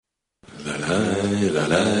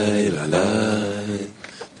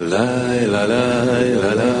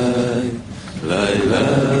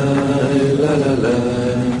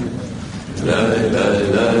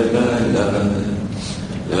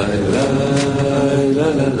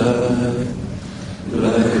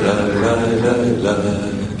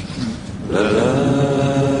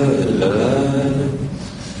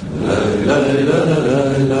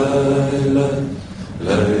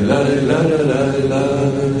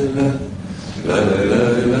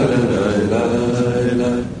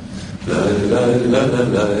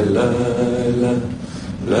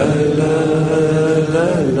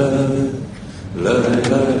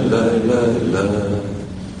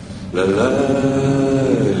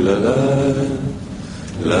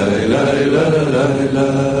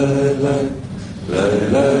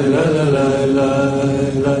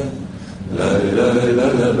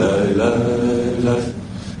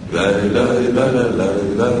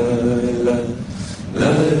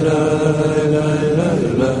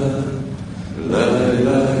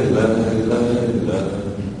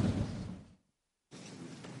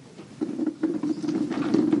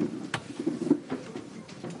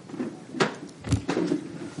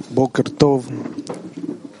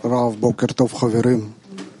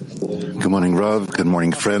Good morning, Rav. Good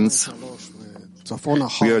morning, friends.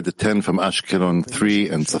 We are the 10 from Ashkelon 3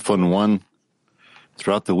 and Tzafon 1.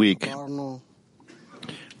 Throughout the week,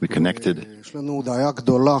 we connected, and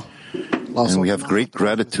we have great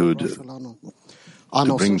gratitude to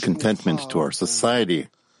bring contentment to our society.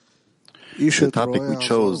 The topic we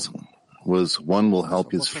chose was one will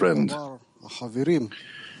help his friend.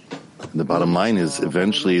 The bottom line is,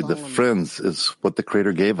 eventually, the friends is what the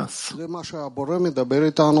Creator gave us.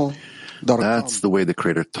 That's the way the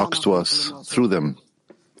Creator talks to us, through them.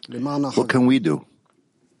 What can we do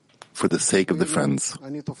for the sake of the friends?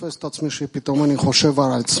 And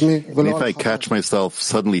if I catch myself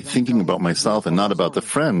suddenly thinking about myself and not about the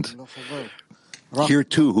friend, here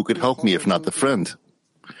too, who could help me if not the friend?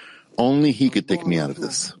 Only He could take me out of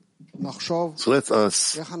this. So let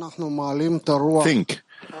us think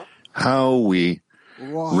how we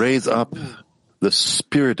raise up the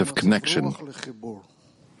spirit of connection,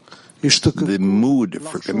 the mood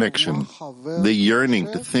for connection, the yearning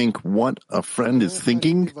to think what a friend is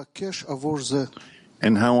thinking,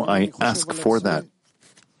 and how I ask for that.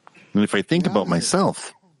 And if I think about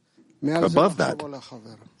myself, above that,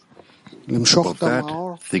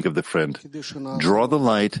 think of the friend. Draw the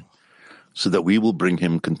light so that we will bring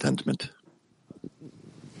him contentment.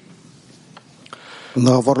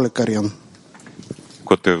 We're going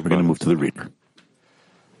to move to the reader.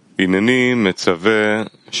 Baal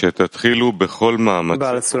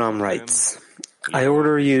Sulam writes, I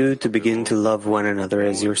order you to begin to love one another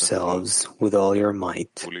as yourselves with all your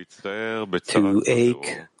might, to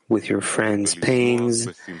ache with your friends' pains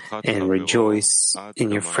and rejoice in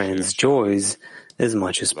your friends' joys as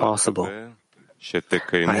much as possible.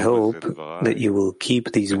 I hope that you will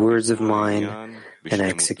keep these words of mine and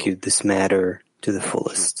execute this matter to the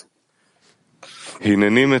fullest. Again,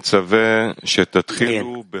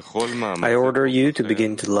 I order you to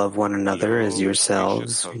begin to love one another as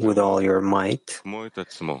yourselves with all your might,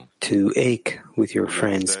 to ache with your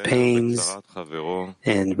friends' pains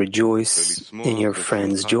and rejoice in your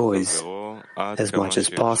friends' joys as much as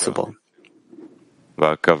possible.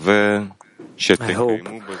 I hope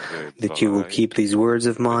that you will keep these words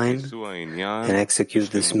of mine and execute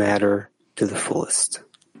this matter to the fullest.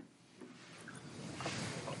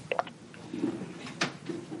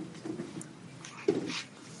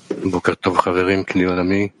 Good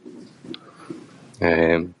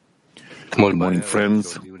morning,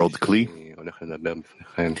 friends. World Kli.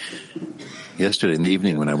 Yesterday in the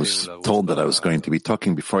evening, when I was told that I was going to be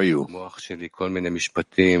talking before you,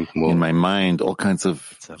 in my mind, all kinds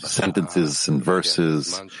of sentences and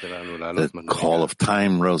verses, the call of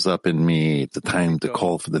time rose up in me, the time to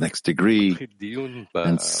call for the next degree,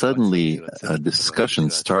 and suddenly a discussion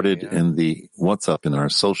started in the WhatsApp in our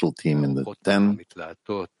social team in the 10.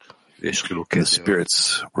 The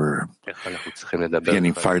spirits were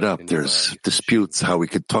getting fired up. There's disputes, how we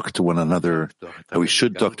could talk to one another, how we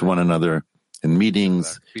should talk to one another in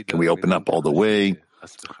meetings. Can we open up all the way?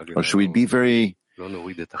 Or should we be very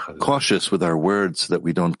cautious with our words so that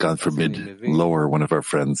we don't, God forbid, lower one of our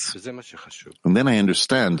friends? And then I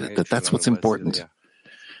understand that that's what's important.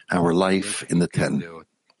 Our life in the 10.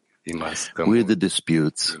 With the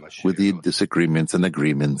disputes, with the disagreements and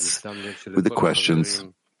agreements, with the questions,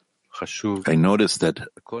 I noticed that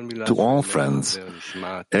to all friends,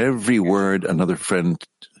 every word another friend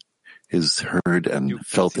is heard and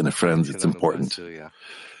felt in a friend, it's important.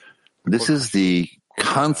 This is the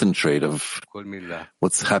concentrate of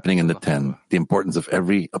what's happening in the 10, the importance of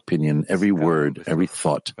every opinion, every word, every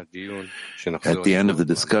thought. At the end of the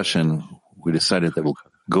discussion, we decided that we'll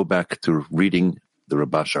go back to reading the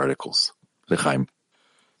Rabash articles. L'chaim.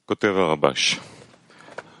 Rabash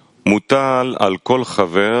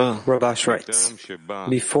writes,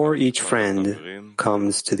 before each friend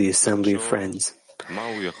comes to the assembly of friends,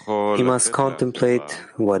 he must contemplate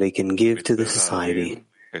what he can give to the society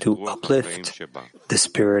to uplift the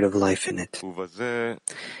spirit of life in it.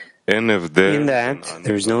 In that,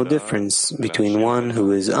 there is no difference between one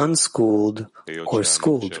who is unschooled or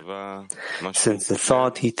schooled, since the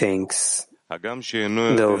thought he thinks,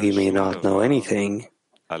 though he may not know anything,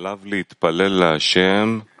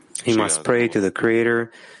 he must pray to the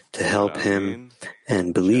Creator to help him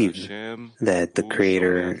and believe that the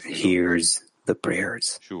Creator hears the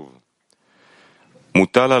prayers.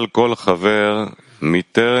 Again,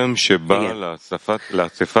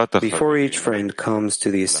 before each friend comes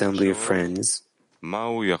to the assembly of friends, he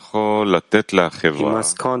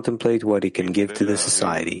must contemplate what he can give to the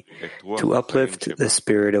society to uplift the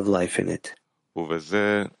spirit of life in it.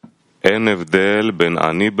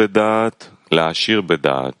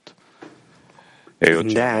 In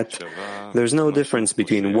that, there's no difference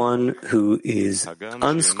between one who is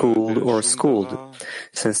unschooled or schooled,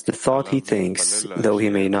 since the thought he thinks, though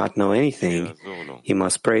he may not know anything, he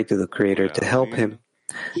must pray to the Creator to help him,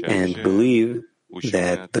 and believe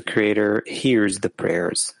that the Creator hears the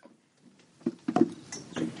prayers.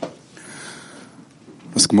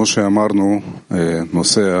 אז כמו שאמרנו,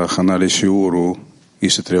 נושא ההכנה לשיעור הוא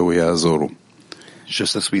איש את רעהו יעזורו.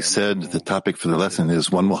 Just as we said, the topic for the lesson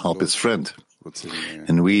is one will help his friend.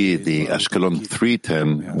 And we, the Ashkelon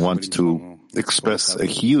 310, want to express a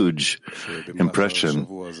huge impression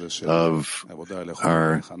of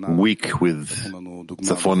our week with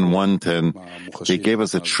Tzafon 110. They gave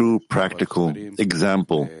us a true practical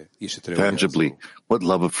example, tangibly, what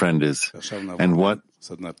love a friend is and what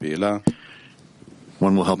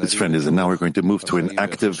one will help his friend is. And now we're going to move to an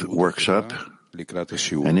active workshop.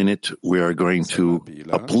 And in it, we are going to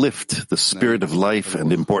uplift the spirit of life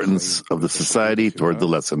and importance of the society toward the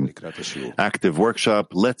lesson. Active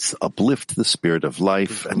workshop, let's uplift the spirit of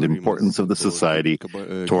life and importance of the society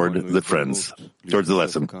toward the friends, towards the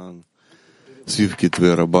lesson.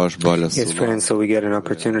 Yes, friends, so we get an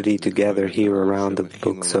opportunity to gather here around the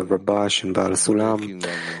books of Rabash and Baal Sulam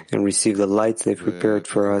and receive the lights they've prepared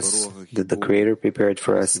for us, that the Creator prepared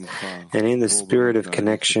for us. And in the spirit of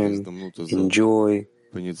connection, enjoy,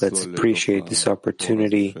 let's appreciate this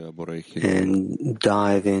opportunity and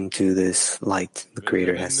dive into this light the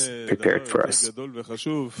Creator has prepared for us.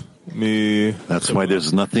 That's why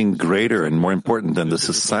there's nothing greater and more important than the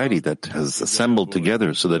society that has assembled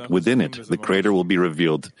together so that within it the Creator will be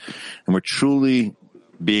revealed. And we're truly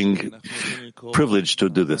being privileged to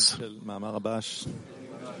do this.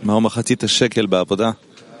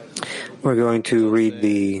 We're going to read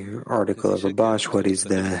the article of Rabash, what is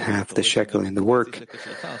the half the shekel in the work.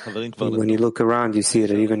 When you look around, you see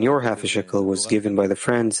that even your half a shekel was given by the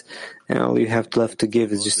friends, and all you have left to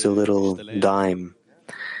give is just a little dime.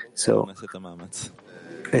 So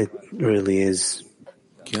it really is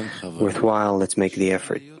worthwhile. Let's make the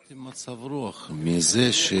effort.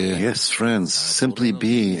 Yes, friends, simply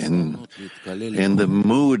be in the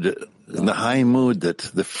mood, in the high mood that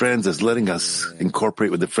the friends is letting us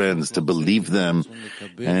incorporate with the friends, to believe them,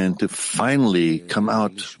 and to finally come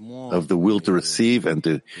out of the will to receive and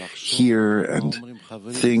to hear and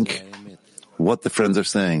think what the friends are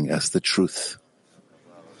saying as the truth.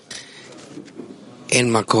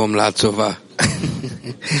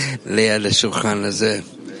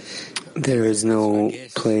 There is no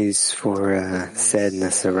place for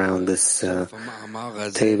sadness around this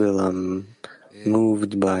table. I'm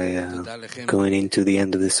moved by going into the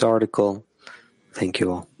end of this article. Thank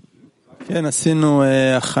you all. Yes,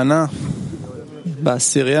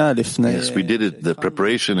 we did it, the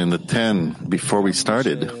preparation in the 10 before we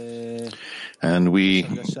started. And we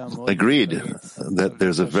agreed that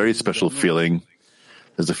there's a very special feeling.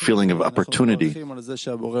 There's a feeling of opportunity. And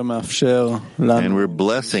we're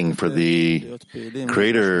blessing for the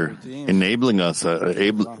Creator enabling us,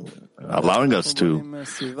 allowing us to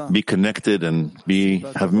be connected and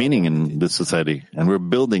have meaning in this society. And we're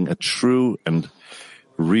building a true and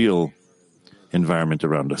real environment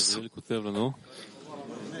around us.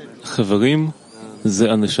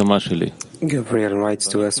 Gabriel writes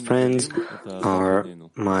to us, friends are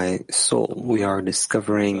my soul. We are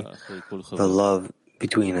discovering the love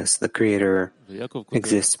between us. The Creator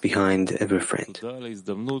exists behind every friend.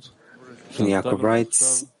 And Yaakov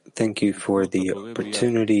writes, thank you for the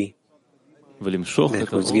opportunity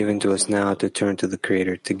that was given to us now to turn to the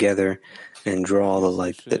Creator together and draw the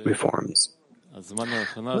light that reforms.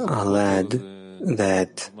 I'll add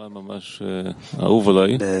that the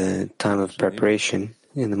time of preparation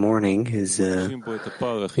in the morning has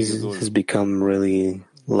become really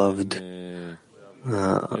loved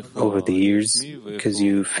over the years, because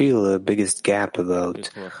you feel the biggest gap about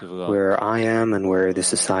where I am and where the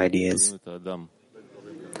society is.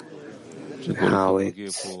 How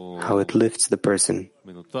it lifts the person.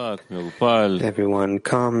 Everyone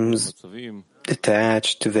comes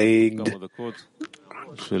detached, vague,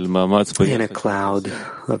 in a cloud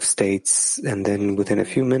of states, and then within a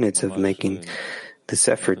few minutes of making this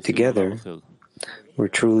effort together, we're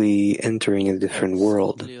truly entering a different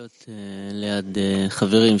world. It's a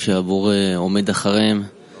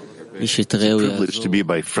privilege to be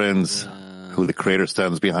by friends who the Creator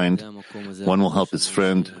stands behind. One will help his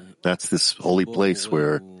friend. That's this holy place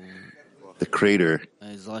where the Creator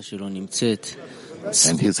and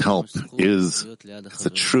his help is. It's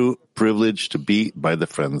a true privilege to be by the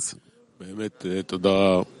friends. Great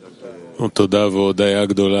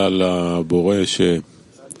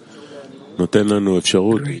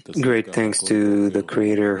thanks to the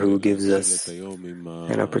Creator who gives us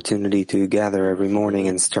an opportunity to gather every morning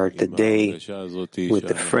and start the day with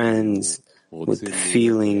the friends, with the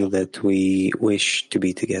feeling that we wish to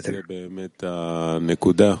be together.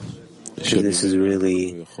 So this is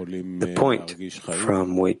really the point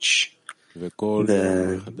from which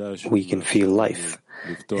we can feel life.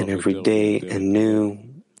 And every day anew,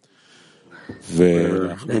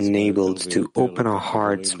 we're enabled to open our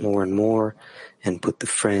hearts more and more and put the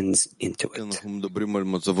friends into it.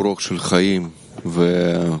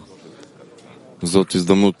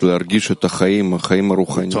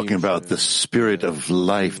 Talking about the spirit of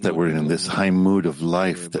life that we're in, this high mood of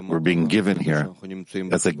life that we're being given here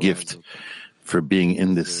as a gift for being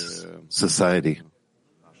in this society.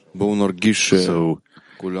 So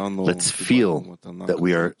let's feel that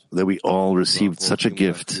we all received such a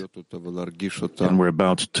gift, and we're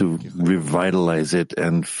about to revitalize it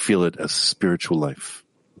and feel it as spiritual life.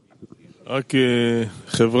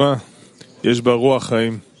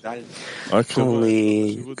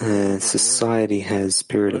 Only society has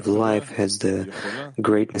spirit of life, has the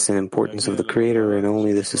greatness and importance of the Creator, and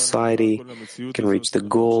only the society can reach the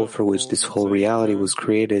goal for which this whole reality was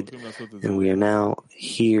created, and we are now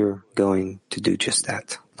here going to do just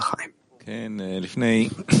that. L'chaim.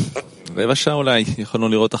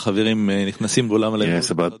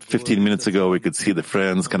 Yes, about 15 minutes ago we could see the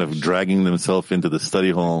friends kind of dragging themselves into the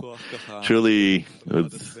study hall. Truly,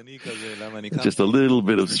 with just a little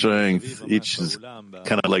bit of strength. Each is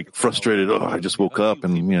kind of like frustrated. Oh, I just woke up,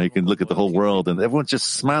 and you can look at the whole world, and everyone's just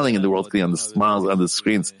smiling in the world on the smiles on the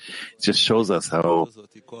screens. It just shows us how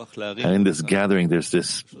in this gathering there's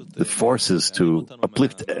the forces to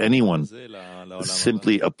uplift anyone,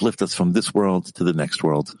 simply uplift us from this world to the next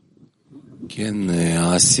world.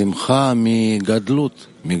 Yes,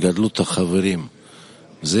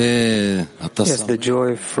 the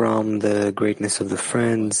joy from the greatness of the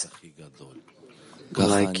friends,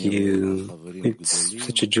 like you. It's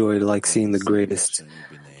such a joy, like seeing the greatest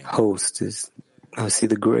host. I see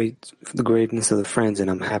the greatness of the friends, and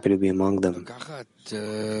I'm happy to be among them.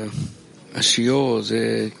 To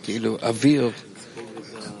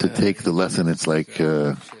take the lesson, it's like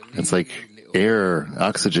air,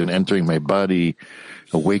 oxygen entering my body,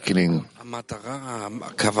 awakening.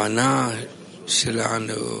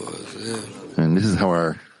 And this is how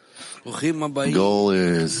our goal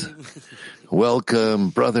is. Welcome,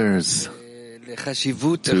 brothers,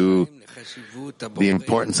 to the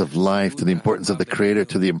importance of life, to the importance of the Creator,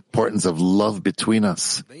 to the importance of love between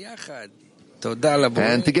us.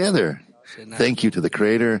 And together, thank you to the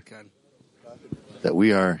Creator that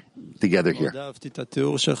we are together here.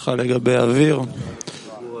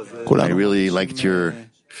 I really liked your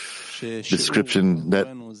description, that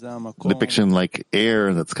depiction like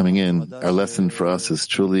air that's coming in. Our lesson for us is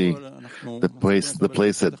truly the place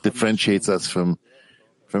that differentiates us from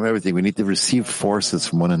everything. We need to receive forces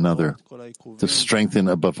from one another to strengthen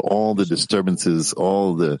above all the disturbances,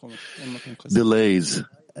 all the delays,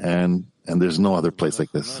 and there's no other place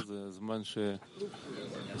like this.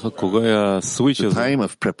 The time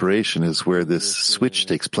of preparation is where this switch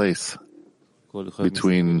takes place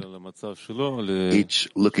between each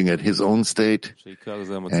looking at his own state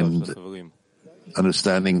and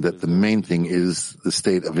understanding that the main thing is the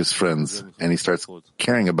state of his friends, and he starts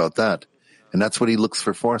caring about that, and that's what he looks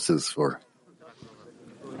for forces for.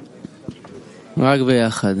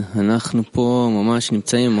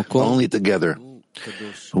 Only together.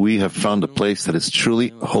 We have found a place that is truly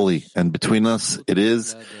holy, and between us it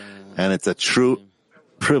is, and it's a true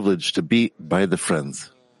privilege to be by the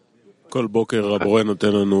friends. כל בוקר הבורא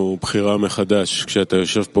נותן לנו בחירה מחדש. כשאתה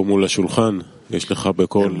יושב פה מול השולחן, יש לך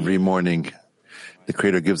בכל... Every morning, the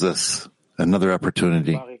Creator gives us another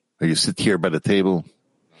opportunity. You sit here by the table.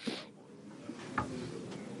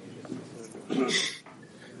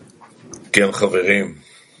 כן, חברים.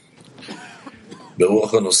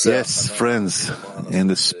 Yes, friends, in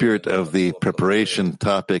the spirit of the preparation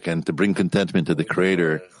topic and to bring contentment to the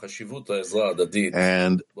Creator,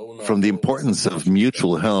 and from the importance of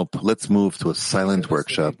mutual help, let's move to a silent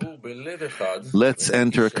workshop. Let's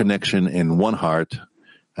enter a connection in one heart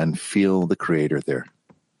and feel the Creator there.